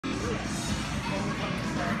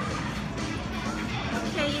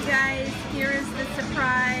Okay, you guys, here is the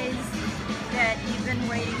surprise that you've been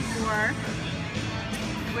waiting for.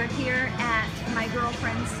 We're here at my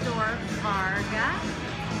girlfriend's store, Varga,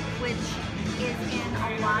 which is in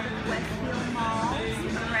a lot of Westfield malls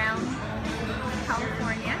around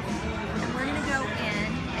California. And we're going to go in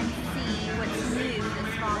and see what's new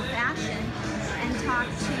this fall fashion and talk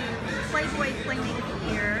to Playboy Playmate of the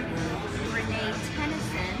Year, Renee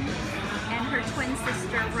Tenison, and her twin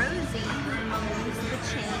sister, Rosie, who owns the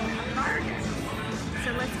chain of Varga. So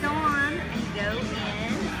let's go on and go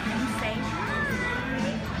in and say hi.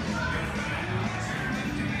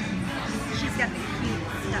 She's got the cute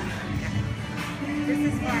stuff. This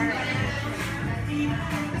is Varga.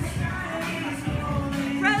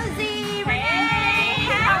 Rosie, Renee,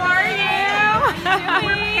 how are you?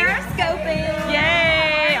 We're periscoping.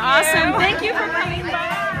 Yay! Awesome. Thank you for bringing by.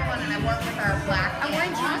 I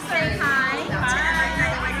want you to say hi to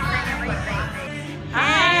everybody.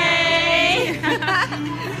 Hey!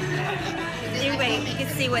 Anyway, you can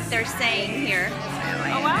see what they're saying here.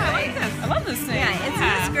 Oh wow, I like this. I love this thing. Yeah, isn't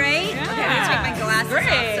this great? Yeah. Okay, I'm gonna take my glasses Great.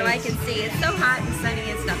 off so I can see. It's so hot and sunny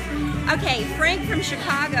and stuff. Okay, Frank from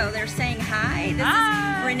Chicago, they're saying hi. This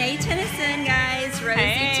is Renee Tenison, guys.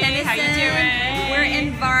 Rosie Tenison. How you doing? We're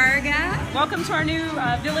in Varga. Welcome to our new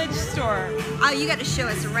Village store. Oh, you got to show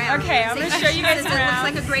us around. Okay, I'm going to show you guys around. It looks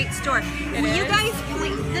like a great store. Will you guys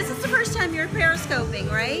please, this is the first time you're periscoping,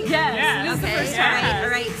 right? Yes, this is the first time. All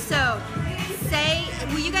right. So,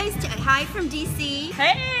 will you guys, hi from DC.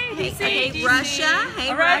 Hey, DC. Okay, DC. Russia. Hey,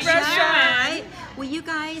 all right, Russia. Russia. All right. Will you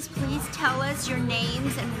guys please tell us your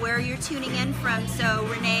names and where you're tuning in from so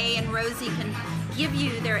Renee and Rosie can give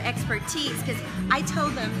you their expertise, because I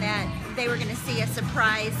told them that they were going to see a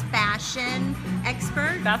surprise fashion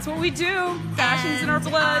expert. That's what we do. Fashion's in our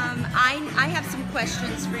blood. I have some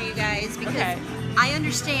questions for you guys because I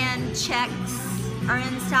understand checks are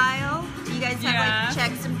in style. Do you guys have like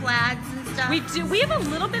checks and plaids and stuff? We do. We have a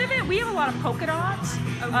little bit of it. We have a lot of polka dots.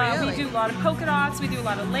 Oh, really? We do a lot of polka dots. We do a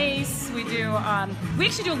lot of lace. We do. We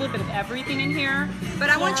actually do a little bit of everything in here.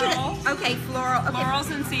 But I want you to. Okay, floral. Okay.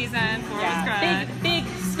 Floral's in season. Floral's good. Big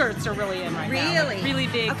skirts are really in right now. Really? Really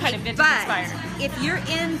big, kind of vintage inspired. If you're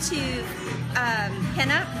into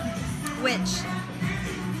pinup, which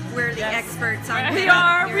we're the experts on pinup. We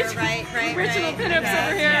are. Here, right. Original pinups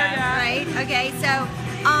over here. Yeah. Right. Okay. So,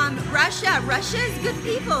 Russia is good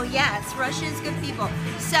people. Yes, Russia is good people.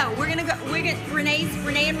 So we're gonna go.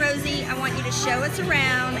 Renee and Rosie. I want you to show us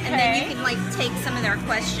around, and then you can like take some of their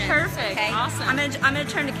questions. Perfect. Okay. Awesome. I'm gonna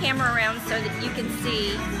turn the camera around so that you can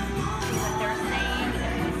see what they're saying.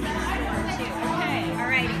 Okay.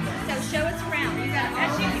 Alrighty. So show us around.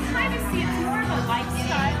 As you can kind of see, it's more of a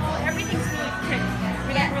lifestyle. Everything's really pretty.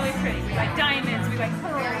 We like really pretty. We like diamonds. We like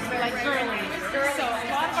pearls. We like girly. So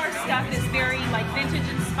a lot of our stuff is very like vintage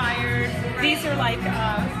inspired. These are like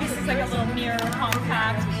this is like a little mirror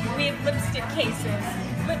compact. We have lipstick cases,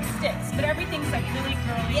 lipsticks, but everything's like really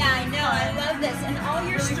girly. Yeah, I know. I love this. And all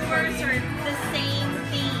your stores are the same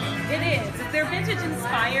theme. It is. They're vintage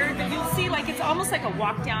inspired, but you'll see like it's almost like a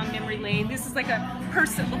walk down memory lane. This is like a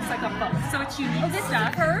purse that looks like a book. So it's unique stuff. Is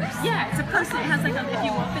a purse? Yeah, it's a purse. It has like if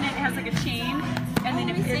you open it, it has like a chain. And then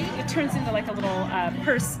it turns into like a little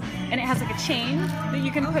purse, and it has like a chain that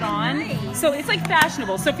you can put on. Nice. So it's like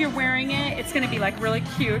fashionable. So if you're wearing it, it's going to be like really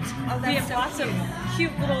cute. We have lots of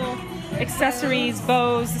cute little accessories,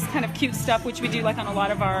 bows, this kind of cute stuff, which we do like on a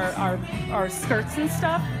lot of our skirts and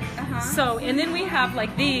stuff. So, and then we have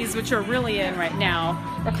like these, which are really in right now.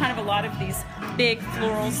 They're kind of a lot of these big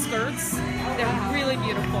floral skirts. They're really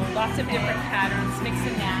beautiful. Lots of different patterns, mix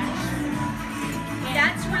and match.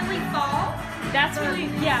 That's really fall. That's really,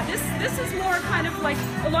 this is more kind of like,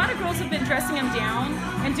 a lot of girls have been dressing them down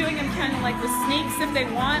and doing them kind of like with sneaks if they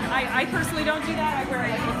want. I personally don't do that. I wear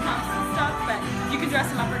like little pumps and stuff, but you can dress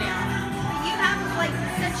them up or down. You have like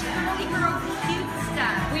such girly girl cute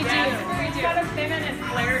stuff. We do. It's got a feminine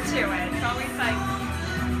flair to it. It's always like.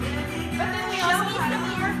 But then we Show also me some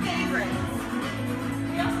of your favorites.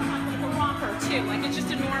 We also have like a romper too. Like it's just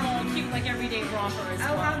a normal, cute, like everyday romper as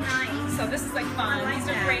well. Oh, how nice. So this is like fun. These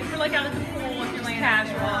are great for like out at the pool if you're laying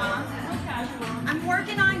Casual. I'm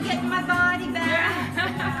working on getting my body back.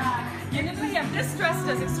 And then we have this dress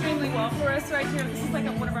does extremely well for us right here. This is like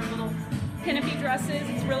one of our little pin-up-y dresses.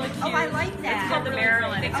 It's really cute. Oh, I like that. It's called the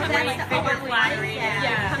Maryland. It comes in like bigger flattery.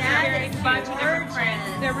 Yeah. That is bunch of different prints.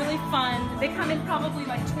 They're really fun. They come in probably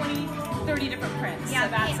like 20, 30 different prints. Yeah,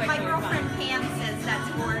 so that's like my really girlfriend fun. Pam says that's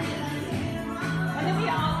gorgeous. And then we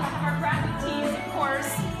also have our graphic tees, of course,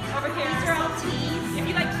 over here. These are all tees. If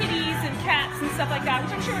you like kitties and cats and stuff like that,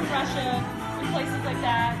 which I'm sure in Russia and places like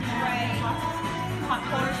that, you know, Right. lots of hot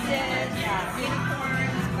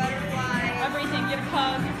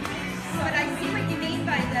hug. But I see what you mean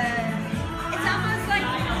by the. It's almost like.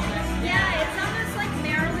 Yeah, it's almost like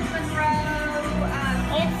Marilyn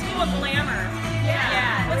Monroe. Old school glamour.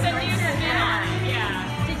 Yeah. With a new spin on it. Yeah.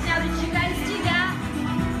 Now, did you guys do that?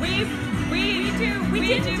 We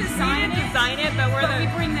do design it, but we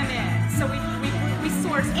bring them in. So we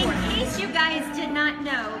source for In them. case you guys did not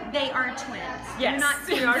know, they are twins. Yes,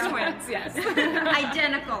 They're not we are twins. Yes.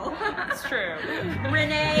 Identical. It's true.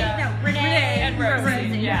 Renee and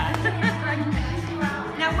Rosie. Yeah.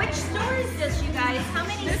 Now, which store is this, you guys? How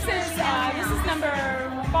many This stores is you have now?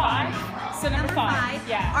 number 5. So number 5.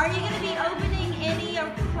 Yeah. Are you going to be opening any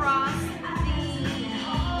across the?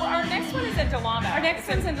 Our next one is in Delama. Our next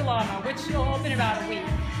one's in Delama, which will open in about a week.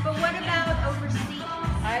 But what about overseas?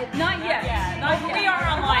 Not yet. Not yet. We are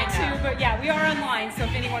online too, now. but yeah, we are online. So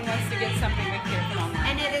if anyone wants to get something, we can get it online.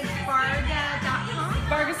 And it is Varga.com?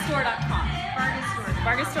 Vargastore.com. Vargastore.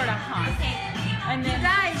 Vargastore.com. Okay. And You then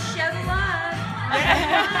guys, show the love. Show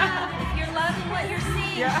the love. If you're loving what you're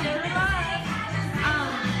seeing, show the love.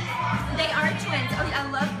 They are twins. Oh, I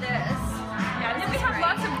love this. yeah, and then we have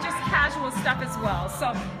lots of just casual stuff as well.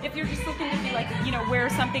 So if you're just looking to be like, wear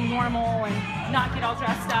something normal and not get all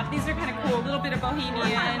dressed up, these are kind of cool. A little bit of bohemian.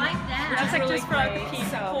 I like that. Which is like really just for like the great.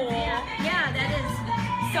 people. Yeah, that is.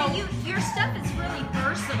 So your stuff is really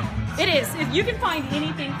versatile. It is. You can find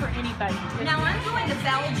anything for anybody. Now I'm going to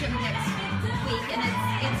Belgium next week, and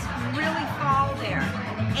it's really fall there.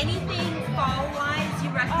 Anything fall-wise you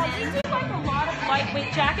We recommend? do like a lot of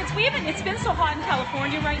lightweight jackets. It's been so hot in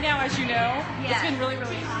California right now, as you know. Yeah. It's been really,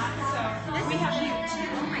 really hot. So we have cute too.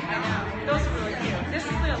 Oh my I god. know. Those are really cute. This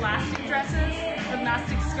is the elastic dresses. The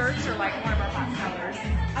elastic skirts are like one of our hot sellers.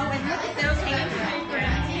 Oh, and look at those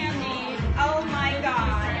Handmade. Oh my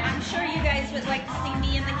god. I'm sure you guys would like to see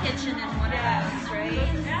me in the kitchen in one of those, right?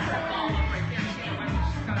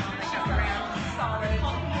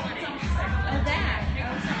 Oh, that.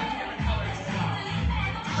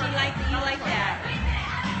 You like that.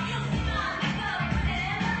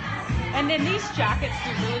 And then these jackets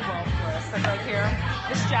do really well for us. Like right here,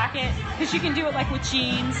 this jacket, because you can do it like with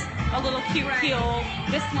jeans, a little cute heel.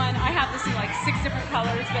 This one, I have this in like 6 different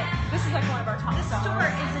colors, but this is like one of our top The store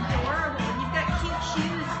sellers. is adorable. And you've got cute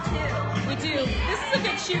shoes too. We do. This is a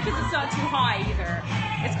good shoe because it's not too high either.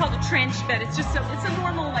 It's called a trench, but it's just it's a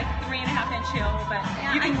normal like 3.5-inch heel, but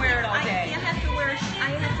you can wear it all day. I have to wear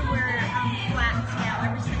flats now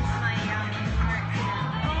ever since my car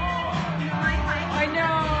accident. I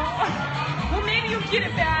know. Well, maybe you'll get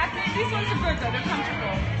it back. These ones are good though. They're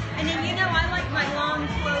comfortable. And then I like my long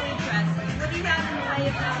flowy dresses. What do you have in the way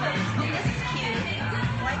of those? Oh, this is cute.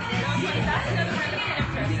 I like this. That's another one of the pinup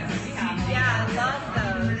dresses we have. Yeah, I love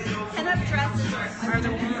those. Pinup dresses Are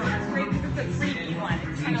the freaky one.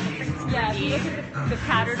 It's kind of if you look at the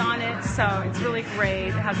pattern on it, so it's really great.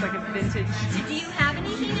 It has like a vintage. So do you have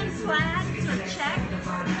anything in flats or checks?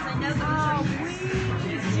 I know those are.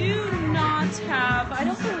 We do not have. I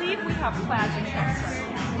don't believe we have plaids and checks right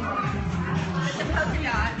now. But the polka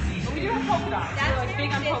dots. But we do have polka dots. That's We're like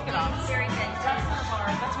big on polka dots. Very vintage.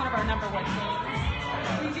 That's one of our number one things.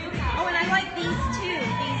 We do have. Oh, and I like these too.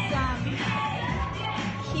 These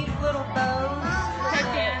cute little bows.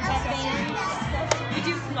 Headbands. We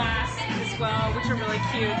do clasps as well, which are really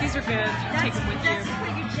cute. These are good. You can take them with you. That's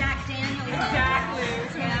what your Jack Daniels. Exactly.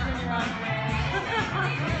 So Yeah. when you're on the way.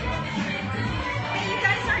 Hey, you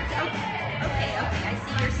guys aren't. Okay. I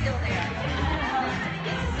see you're still there.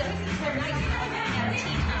 It's so nice.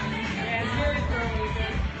 Tea time. Yeah, it's very girly,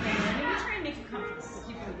 very clean. I mean, we try and make it comfortable so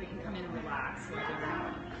people can come in and relax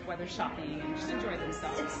while they're shopping and just enjoy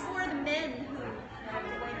themselves. It's for the men who have to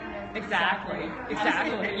wait in there. Exactly.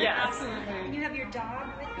 Yeah, absolutely. And you have your dog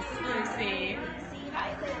with you. This is Lucy. Lucy.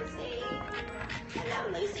 Hi, Lucy.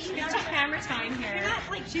 Hello, Lucy. She's got camera time here. You're not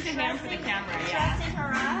like She's a ham for the camera. Yeah. dressing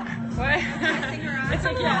her up. What? Dressing her up. It's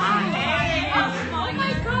like hey. Oh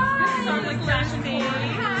my God. This is our like fashion baby.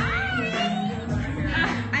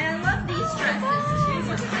 I love these dresses too.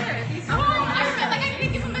 Look at this. Oh, I feel like I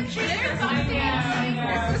can give him a treat or something.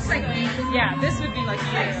 This looks like me. Yeah, this would be like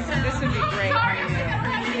you. This would be great for you.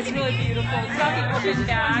 It's really beautiful. It's got the open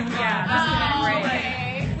back. Yeah, this would be great.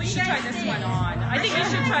 You should try this one on. I think you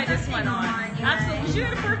should try this one on. Absolutely. Because you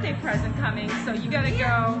got a birthday present coming, so you gotta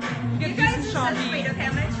go. You gotta do some shopping. Okay,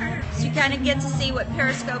 I'm gonna turn her. So you kind of get to see what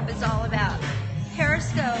Periscope is all about.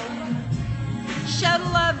 Periscope. Show the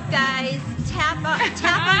love, guys. Tap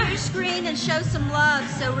on your screen and show some love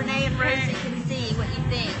so Renee and Rosie can see what you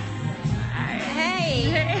think. Hey.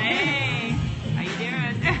 Hey. How you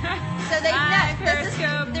doing? So they Hi, this is,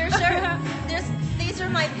 Periscope. these are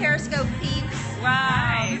my Periscope peeps.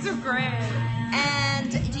 Wow, Nice. these are great.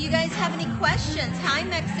 And do you guys have any questions? Hi,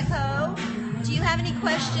 Mexico. Do you have any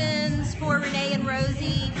questions for Renee and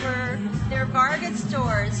Rosie for their Varga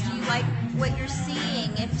stores? Do you like what you're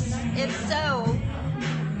seeing? If so,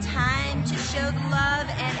 time to show the love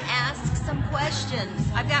and ask some questions.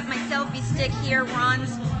 I've got my selfie stick here.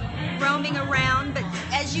 Ron's roaming around, but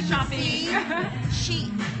as you can see,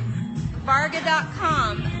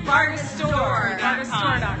 Varga.com.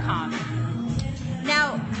 Vargastore.com.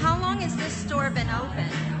 Now, how long has this store been open?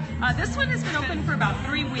 This one has been open for about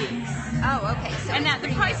 3 weeks. Oh, okay. So And it's the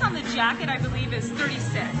pretty price new. on the jacket, I believe, is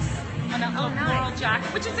 $36 on that little nice. floral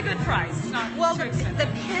jacket, which is a good price. It's not Well, too the expensive.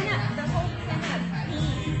 pinup, the whole pinup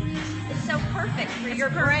theme is so perfect for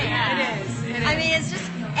your brand. Yeah, it is. I mean, it's just,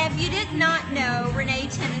 if you did not know, Renee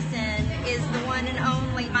Tenison is the one and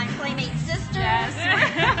only, my Playmate sister, Yes.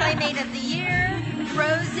 Playmate of the Year.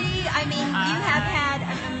 Rosie, I mean, you have had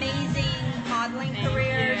an amazing modeling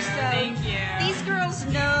career. you. So Thank you. these girls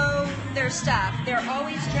know their stuff. They're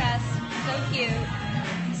always dressed so cute,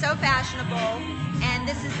 so fashionable. And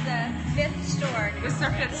this is the 5th store. This is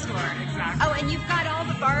our 5th store, exactly. Oh, and you've got all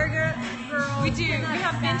the Varga girls. We do. We pinup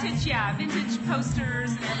have stuff. vintage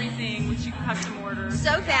posters and everything, which you can custom order.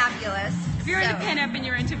 So fabulous. If you're into So- pinup and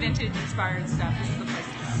you're into vintage inspired stuff, this is the place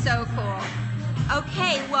to go. So cool.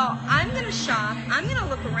 Okay, well, I'm going to shop. I'm going to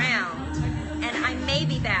look around, and I may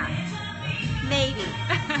be back. Maybe.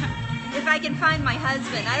 If I can find my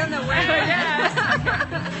husband. I don't know where. Yes.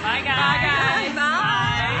 Bye, guys.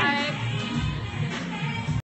 Bye.